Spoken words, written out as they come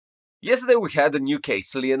Yesterday we had a new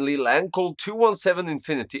case, Lian called 217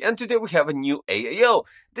 Infinity, and today we have a new AAO.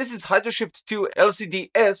 This is HydroShift 2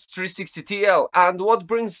 LCD S360TL, and what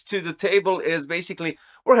brings to the table is basically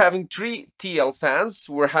we're having 3 TL fans,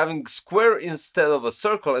 we're having square instead of a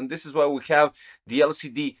circle, and this is why we have the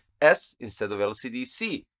LCD S instead of LCD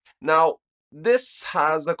C. Now, this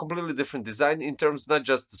has a completely different design in terms not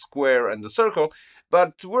just the square and the circle,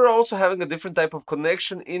 but we're also having a different type of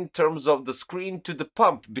connection in terms of the screen to the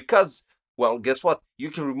pump because, well, guess what? You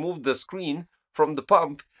can remove the screen from the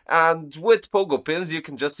pump, and with pogo pins, you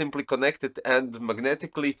can just simply connect it and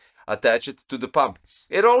magnetically attach it to the pump.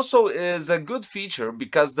 It also is a good feature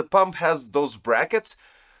because the pump has those brackets.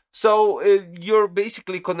 So you're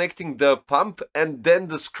basically connecting the pump and then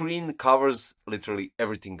the screen covers literally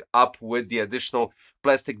everything up with the additional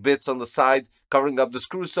plastic bits on the side covering up the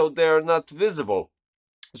screws so they're not visible.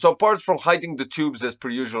 So apart from hiding the tubes as per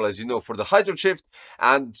usual, as you know, for the HydroShift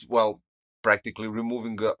and, well, practically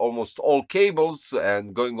removing almost all cables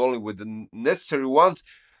and going only with the necessary ones,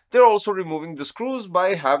 they're also removing the screws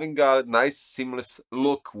by having a nice seamless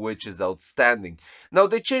look, which is outstanding. Now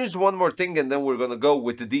they changed one more thing and then we're gonna go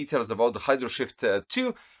with the details about the HydroShift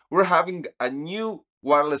 2. We're having a new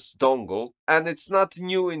wireless dongle, and it's not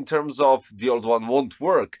new in terms of the old one won't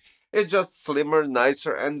work. It's just slimmer,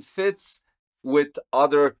 nicer, and fits with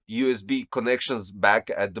other USB connections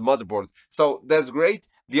back at the motherboard. So that's great.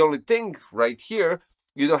 The only thing right here,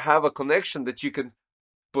 you don't have a connection that you can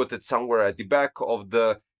put it somewhere at the back of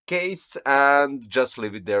the case and just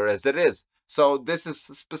leave it there as it is. So this is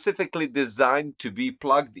specifically designed to be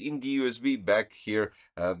plugged in the USB back here.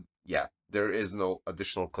 Yeah, there is no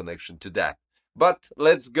additional connection to that. But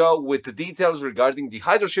let's go with the details regarding the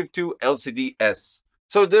HydroShift 2 LCD-S.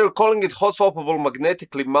 So they're calling it hot swappable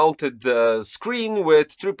magnetically mounted screen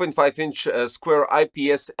with 3.5-inch square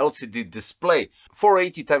IPS LCD display,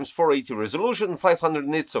 480 x 480 resolution, 500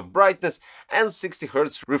 nits of brightness, and 60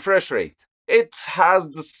 Hz refresh rate. It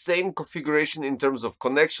has the same configuration in terms of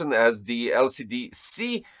connection as the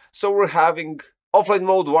LCD-C, so we're having offline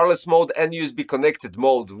mode, wireless mode, and USB connected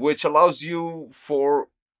mode, which allows you for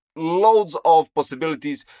loads of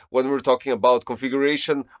possibilities when we're talking about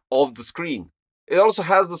configuration of the screen. It also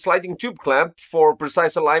has the sliding tube clamp for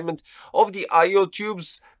precise alignment of the I/O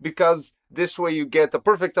tubes, because this way you get a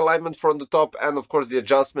perfect alignment from the top, and of course the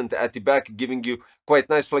adjustment at the back, giving you quite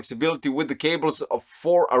nice flexibility with the cables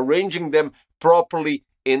for arranging them properly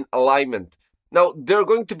in alignment. Now, there are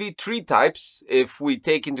going to be 3 types. If we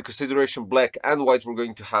take into consideration black and white, we're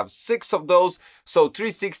going to have 6 of those. So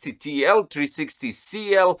 360 TL, 360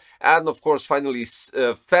 CL, and of course, finally,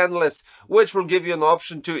 fanless, which will give you an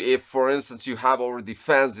option to, if, for instance, you have already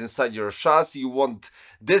fans inside your chassis, you want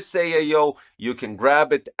this AAO, you can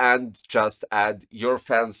grab it and just add your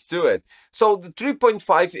fans to it. So the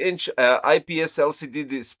 3.5-inch IPS LCD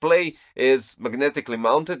display is magnetically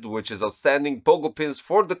mounted, which is outstanding. Pogo pins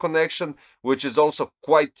for the connection, which is also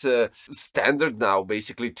quite standard now,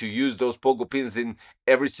 basically, to use those pogo pins in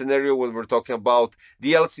every scenario when we're talking about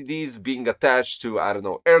the LCDs being attached to, I don't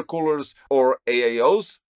know, air coolers or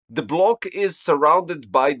AAOs. The block is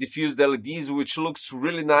surrounded by diffused LEDs, which looks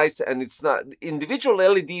really nice, and it's not, individual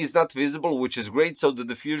LED is not visible, which is great, so the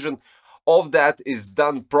diffusion of that is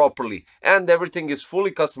done properly, and everything is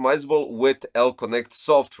fully customizable with L-Connect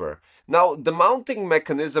software. Now, the mounting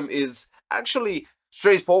mechanism is actually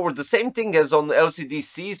straightforward, the same thing as on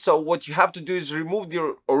LCD-C. So what you have to do is remove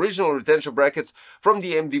the original retention brackets from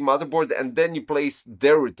the AMD motherboard, and then you place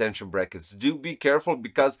their retention brackets. Do be careful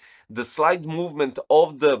because the slide movement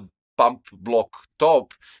of the pump block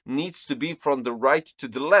top needs to be from the right to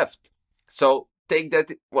the left. So take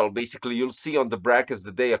that, well, basically you'll see on the brackets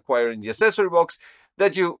that they acquire in the accessory box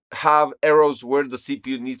that you have arrows where the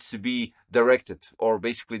CPU needs to be directed, or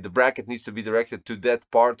basically the bracket needs to be directed to that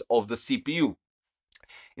part of the CPU.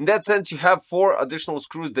 In that sense, you have 4 additional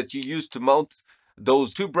screws that you use to mount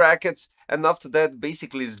those 2 brackets, and after that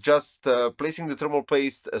basically is just placing the thermal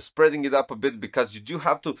paste, spreading it up a bit, because you do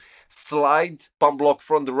have to slide pump block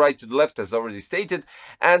from the right to the left as already stated,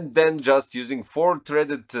 and then just using 4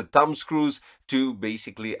 threaded thumb screws to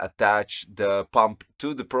basically attach the pump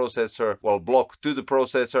to the processor, well, block to the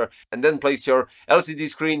processor, and then place your LCD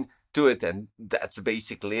screen to it, and that's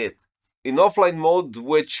basically it. In offline mode,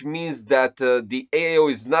 which means that the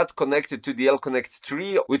AAO is not connected to the L-Connect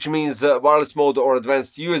 3, which means wireless mode or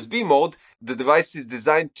advanced USB mode, the device is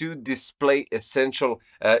designed to display essential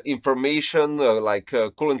information like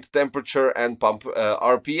coolant temperature and pump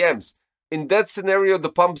RPMs. In that scenario, the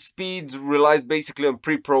pump speed relies basically on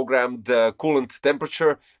pre-programmed coolant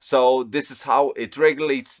temperature. So this is how it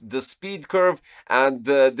regulates the speed curve, and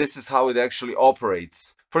this is how it actually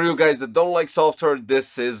operates. For you guys that don't like software,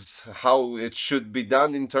 this is how it should be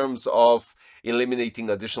done in terms of eliminating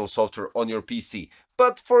additional software on your PC.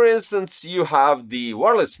 But for instance, you have the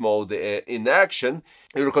wireless mode in action.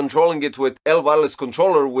 You're controlling it with L wireless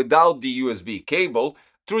controller without the USB cable.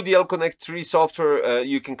 Through the L-Connect 3 software,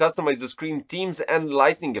 you can customize the screen themes and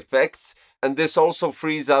lighting effects. And this also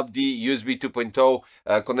frees up the USB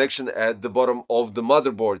 2.0 connection at the bottom of the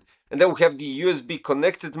motherboard. And then we have the USB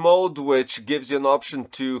connected mode, which gives you an option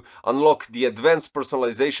to unlock the advanced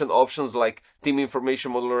personalization options like theme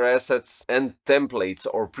information, modular assets, and templates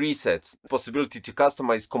or presets. Possibility to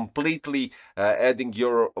customize completely, adding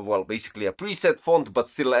your, well, basically a preset font, but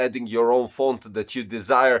still adding your own font that you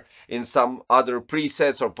desire in some other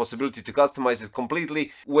presets, or possibility to customize it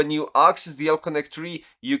completely. When you access the L-Connect 3,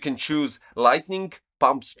 you can choose lightning,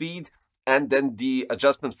 pump speed, and then the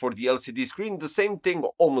adjustment for the LCD screen. The same thing,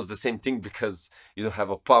 almost the same thing, because you don't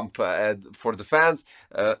have a pump for the fans.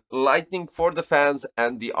 Lightning for the fans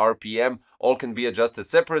and the RPM all can be adjusted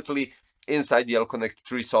separately inside the L-Connect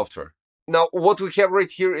 3 software. Now, what we have right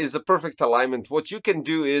here is a perfect alignment. What you can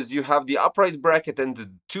do is you have the upright bracket and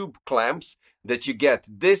the tube clamps that you get.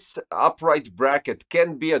 This upright bracket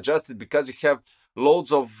can be adjusted because you have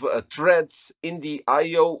loads of threads in the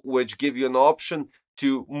I/O, which give you an option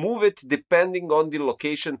to move it depending on the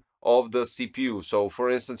location of the CPU. So for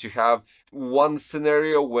instance, you have one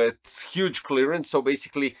scenario with huge clearance, so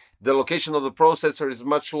basically the location of the processor is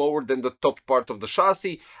much lower than the top part of the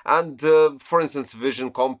chassis, and for instance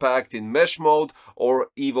Vision Compact in mesh mode or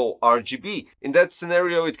Evo RGB. In that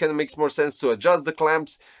scenario, it kind of makes more sense to adjust the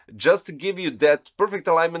clamps just to give you that perfect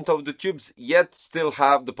alignment of the tubes, yet still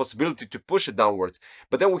have the possibility to push it downwards.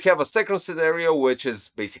 But then we have a second scenario, which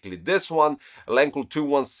is basically this one, Lenkel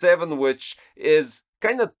 217, which is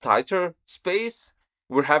kind of tighter space.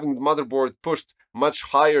 We're having the motherboard pushed much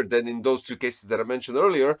higher than in those two cases that I mentioned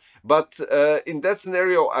earlier. But in that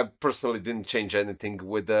scenario, I personally didn't change anything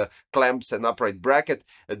with the clamps and upright bracket.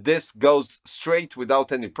 This goes straight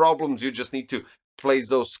without any problems. You just need to place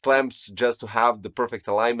those clamps just to have the perfect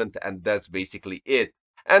alignment, and that's basically it.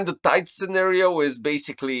 And the tight scenario is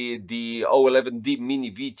basically the O11D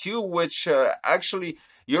Mini V2, which actually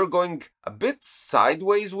you're going a bit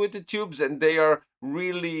sideways with the tubes, and they are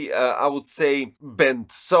really, I would say,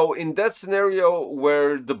 bent. So in that scenario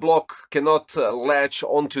where the block cannot latch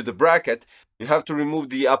onto the bracket, you have to remove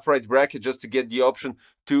the upright bracket just to get the option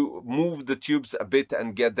to move the tubes a bit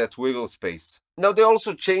and get that wiggle space. Now, they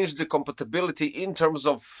also changed the compatibility in terms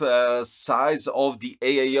of size of the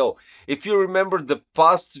AAO. If you remember, the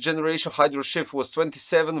past generation HydroShift was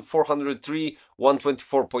 27, 403,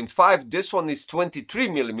 124.5. This one is 23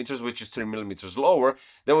 millimeters, which is 3 millimeters lower.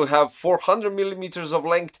 Then we have 400 millimeters of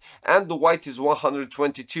length, and the height is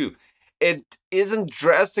 122. It isn't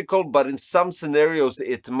drastical, but in some scenarios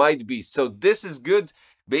it might be. So this is good.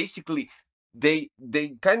 Basically, they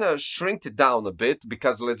kind of shrinked it down a bit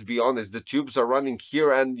because, let's be honest, the tubes are running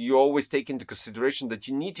here, and you always take into consideration that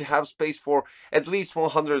you need to have space for at least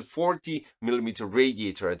 140 millimeter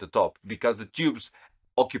radiator at the top, because the tubes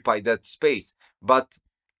occupy that space. But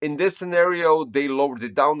in this scenario, they lowered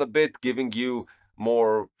it down a bit, giving you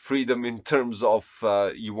more freedom in terms of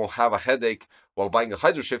you won't have a headache while buying a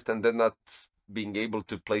HydroShift and then not being able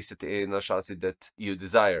to place it in a chassis that you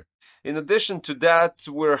desire. In addition to that,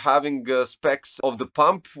 we're having specs of the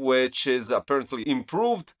pump, which is apparently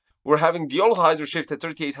improved. We're having the old HydroShift at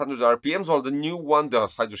 3800 RPMs, while the new one, the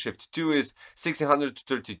HydroShift 2, is 1600 to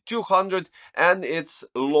 3200, and it's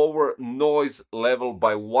lower noise level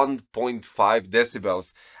by 1.5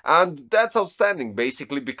 decibels. And that's outstanding,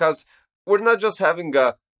 basically, because we're not just having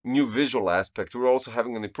a new visual aspect, we're also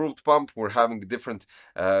having an improved pump, we're having a different,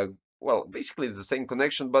 well, basically it's the same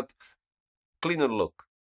connection, but cleaner look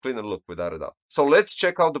without a doubt. So let's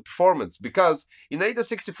check out the performance, because in AIDA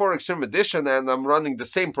 64 Extreme Edition, and I'm running the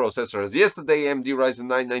same processor as yesterday, AMD Ryzen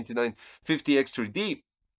 9 9950X3D,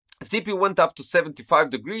 CPU went up to 75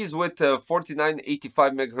 degrees with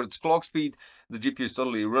 4985 MHz clock speed. The GPU is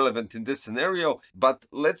totally irrelevant in this scenario, but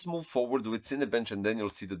let's move forward with Cinebench and then you'll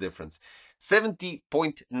see the difference.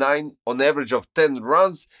 70.9 on average of 10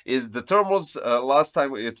 runs is the thermals. Last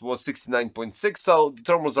time it was 69.6, so the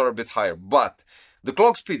thermals are a bit higher, but the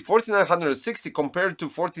clock speed 4960 compared to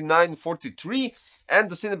 4943,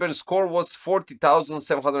 and the Cinebench score was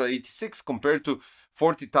 40,786 compared to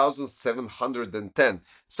 40,710.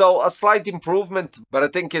 So a slight improvement, but I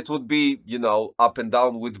think it would be, you know, up and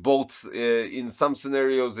down with both. In some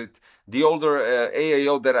scenarios, the older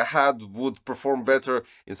AAO that I had would perform better.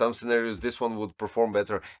 In some scenarios, this one would perform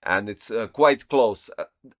better, and it's quite close.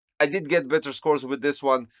 I did get better scores with this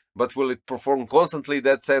one, but will it perform constantly in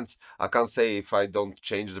that sense? I can't say if I don't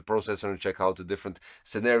change the processor and check out the different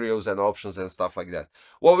scenarios and options and stuff like that.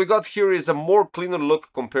 What we got here is a more cleaner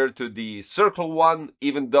look compared to the Circle one,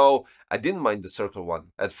 even though I didn't mind the Circle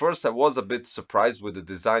one. At first I was a bit surprised with the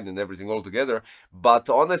design and everything altogether, but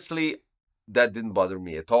honestly that didn't bother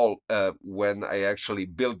me at all when I actually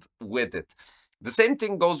built with it. The same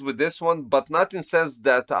thing goes with this one, but not in sense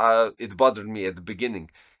that it bothered me at the beginning.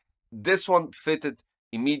 This one fitted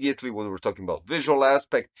immediately when we're talking about visual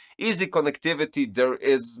aspect, easy connectivity. There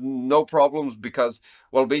is no problems because,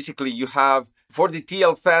 well, basically you have, for the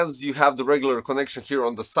TL fans, you have the regular connection here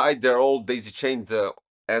on the side. They're all daisy chained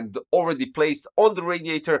and already placed on the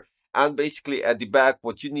radiator. And basically at the back,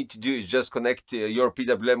 what you need to do is just connect your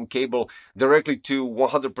PWM cable directly to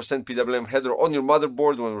 100% PWM header on your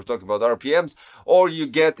motherboard when we're talking about RPMs, or you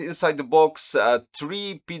get inside the box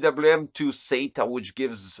 3 PWM to SATA, which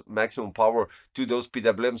gives maximum power to those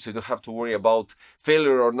PWMs, so you don't have to worry about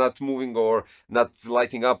failure or not moving or not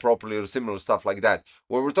lighting up properly or similar stuff like that.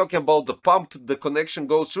 When we're talking about the pump, the connection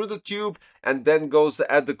goes through the tube and then goes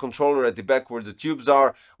at the controller at the back where the tubes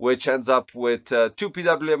are, which ends up with 2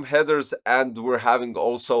 PWM headers, and we're having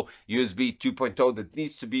also USB 2.0 that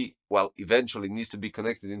needs to be, well, eventually needs to be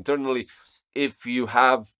connected internally if you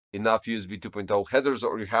have enough USB 2.0 headers,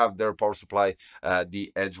 or you have their power supply,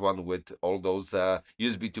 the Edge one with all those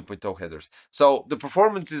USB 2.0 headers. So the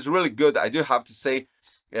performance is really good, I do have to say.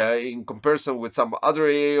 In comparison with some other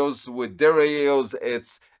AAOs, with their AAOs,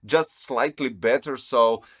 it's just slightly better,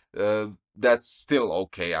 so that's still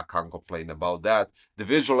okay. I can't complain about that. The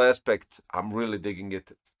visual aspect, I'm really digging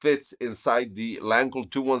it. Fits inside the Lancel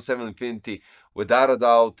 217 Infinity without a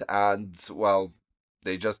doubt, and well,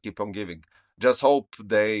 they just keep on giving. Just hope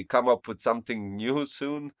they come up with something new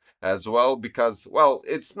soon as well, because, well,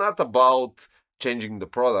 it's not about changing the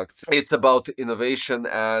product, it's about innovation,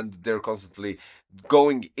 and they're constantly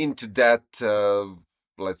going into that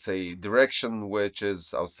let's say direction, which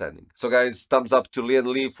is outstanding. So guys, thumbs up to Lian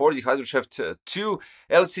Lee for the HydroShift 2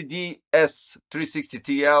 LCD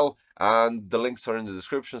S360TL, and the links are in the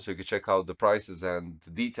description so you can check out the prices and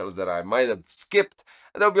details that I might have skipped.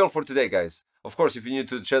 And that'll be all for today, guys. Of course, if you're new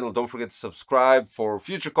to the channel, don't forget to subscribe for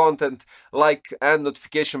future content, like and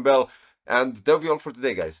notification bell. And that'll be all for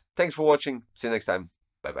today, guys. Thanks for watching. See you next time.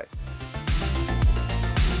 Bye bye.